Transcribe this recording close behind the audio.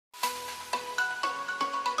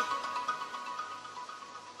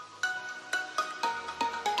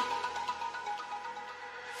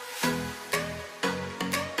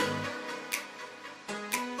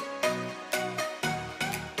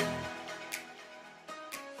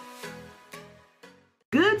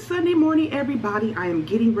Sunday morning, everybody. I am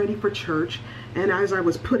getting ready for church, and as I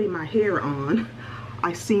was putting my hair on,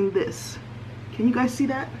 I seen this. Can you guys see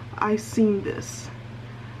that? I seen this.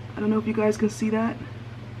 I don't know if you guys can see that.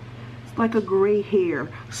 It's like a gray hair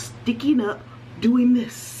sticking up, doing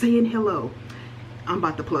this, saying hello. I'm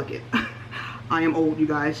about to pluck it. I am old, you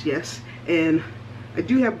guys, yes. And I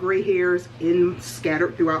do have gray hairs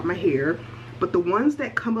scattered throughout my hair, but the ones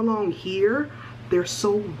that come along here, they're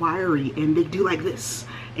so wiry and they do like this,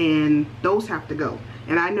 and those have to go.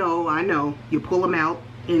 And I know, you pull them out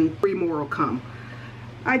and 3 more will come.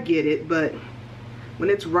 I get it, but when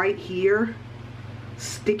it's right here,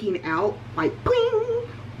 sticking out like bling,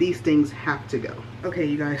 these things have to go. Okay,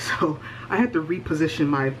 you guys, so I had to reposition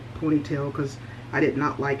my ponytail because I did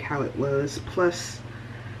not like how it was. Plus,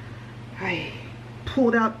 I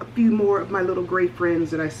pulled out a few more of my little gray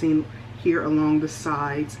friends that I seen here along the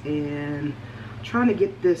sides, and trying to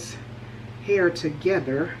get this hair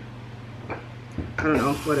together. I don't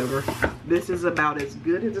know, whatever. This is about as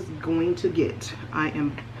good as it's going to get. I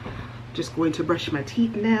am just going to brush my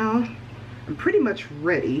teeth now. I'm pretty much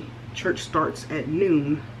ready. Church starts at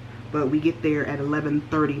noon, but we get there at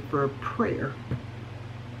 11:30 for prayer.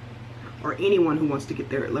 Or anyone who wants to get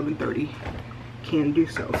there at 11:30 can do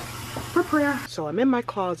so for prayer. So I'm in my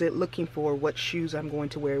closet looking for what shoes I'm going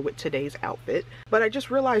to wear with today's outfit. But I just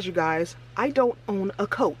realized, you guys, I don't own a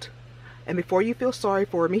coat. And before you feel sorry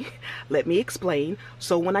for me, let me explain.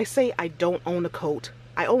 So when I say I don't own a coat,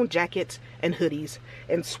 I own jackets and hoodies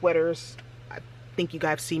and sweaters. I think you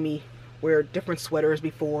guys see me wear different sweaters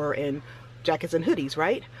before, and jackets and hoodies,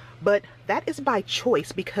 right? But that is by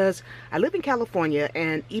choice because I live in California,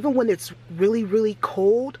 and even when it's really, really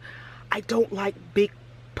cold, I don't like big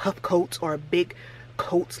puff coats or big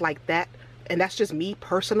coats like that. And that's just me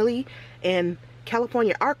personally. And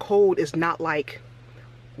California, our cold is not like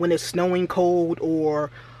when it's snowing cold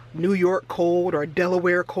or New York cold or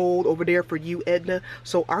Delaware cold over there for you, Edna.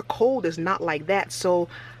 So our cold is not like that. So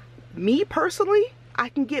me personally, I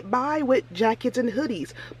can get by with jackets and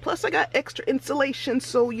hoodies. Plus I got extra insulation,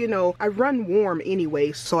 so you know, I run warm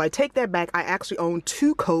anyway. So I take that back. I actually own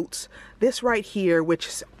 2 coats. This right here,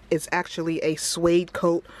 which is actually a suede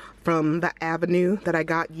coat from the Avenue that I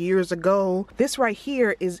got years ago. This right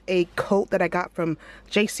here is a coat that I got from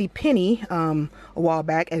JCPenney a while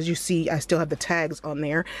back. As you see, I still have the tags on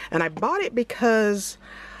there. And I bought it because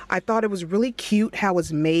I thought it was really cute how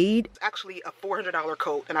it's made. It's actually a $400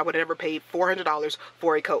 coat, and I would have never paid $400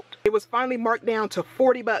 for a coat. It was finally marked down to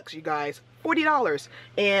 40 bucks, you guys. $40.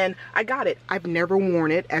 And I got it. I've never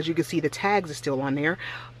worn it. As you can see, the tags are still on there.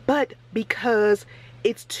 But because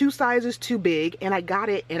it's 2 sizes too big, and I got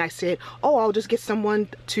it and I said, oh, I'll just get someone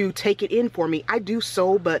to take it in for me. I do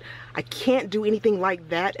so, but I can't do anything like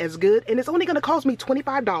that as good, and it's only going to cost me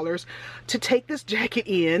 $25 to take this jacket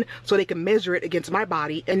in so they can measure it against my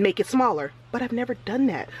body and make it smaller. But I've never done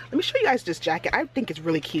that. Let me show you guys this jacket. I think it's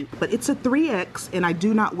really cute. But it's a 3X, and I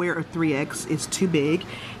do not wear a 3X. It's too big.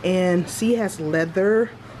 And see, it has leather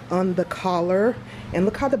on the collar, and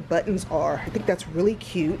look how the buttons are. I think that's really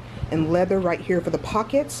cute. And leather right here for the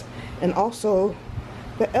pockets, and also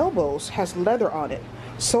the elbows has leather on it.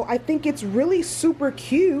 So I think it's really super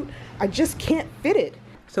cute. I just can't fit it.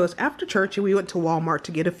 So it's after church and we went to Walmart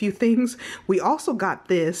to get a few things. We also got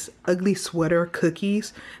this ugly sweater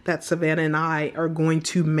cookies that Savannah and I are going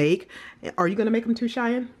to make. Are you gonna make them too,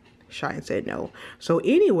 Cheyenne? Cheyenne said no. So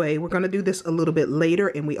anyway, we're gonna do this a little bit later,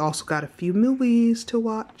 and we also got a few movies to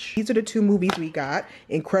watch. These are the 2 movies we got.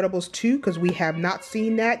 Incredibles 2, because we have not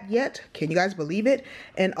seen that yet. Can you guys believe it?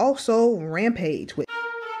 And also Rampage with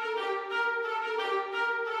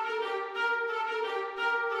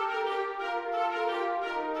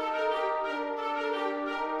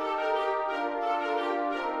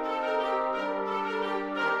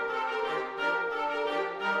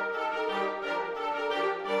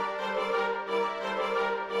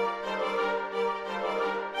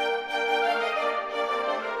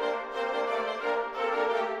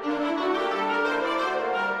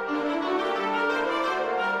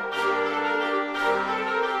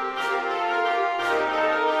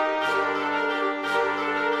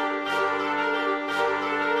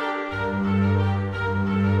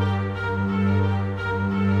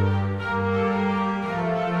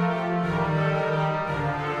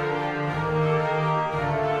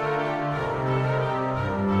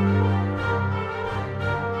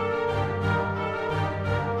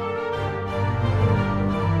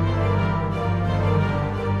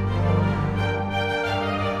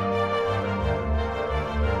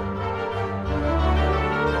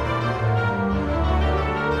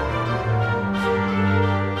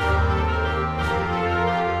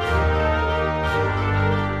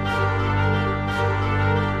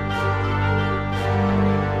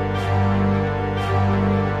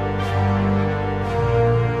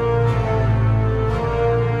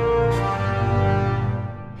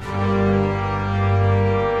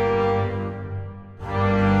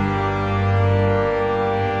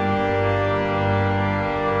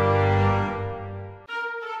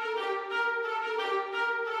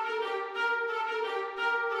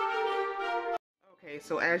Okay,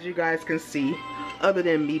 so as you guys can see, other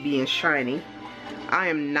than me being shiny, I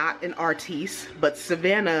am not an artiste, but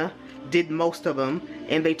Savannah did most of them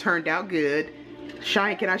and they turned out good.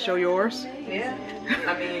 Cheyenne, can I show yours? Yeah,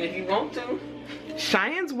 I mean, if you want to.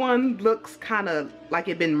 Cheyenne's one looks kind of like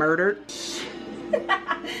it been murdered.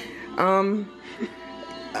 I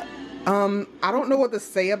don't know what to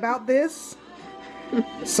say about this,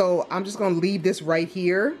 so I'm just gonna leave this right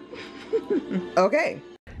here. Okay.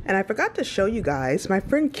 And I forgot to show you guys, my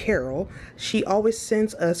friend Carol, she always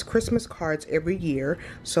sends us Christmas cards every year.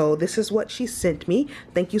 So this is what she sent me.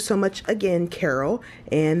 Thank you so much again, Carol.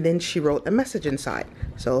 And then she wrote a message inside.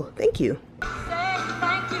 So thank you.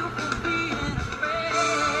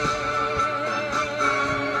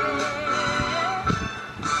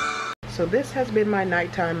 So this has been my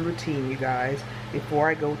nighttime routine, you guys. Before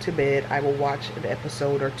I go to bed, I will watch an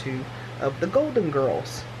episode or two of The Golden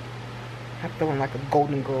Girls. I'm feeling like a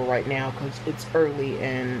golden girl right now because it's early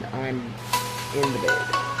and I'm in the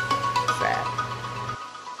bed.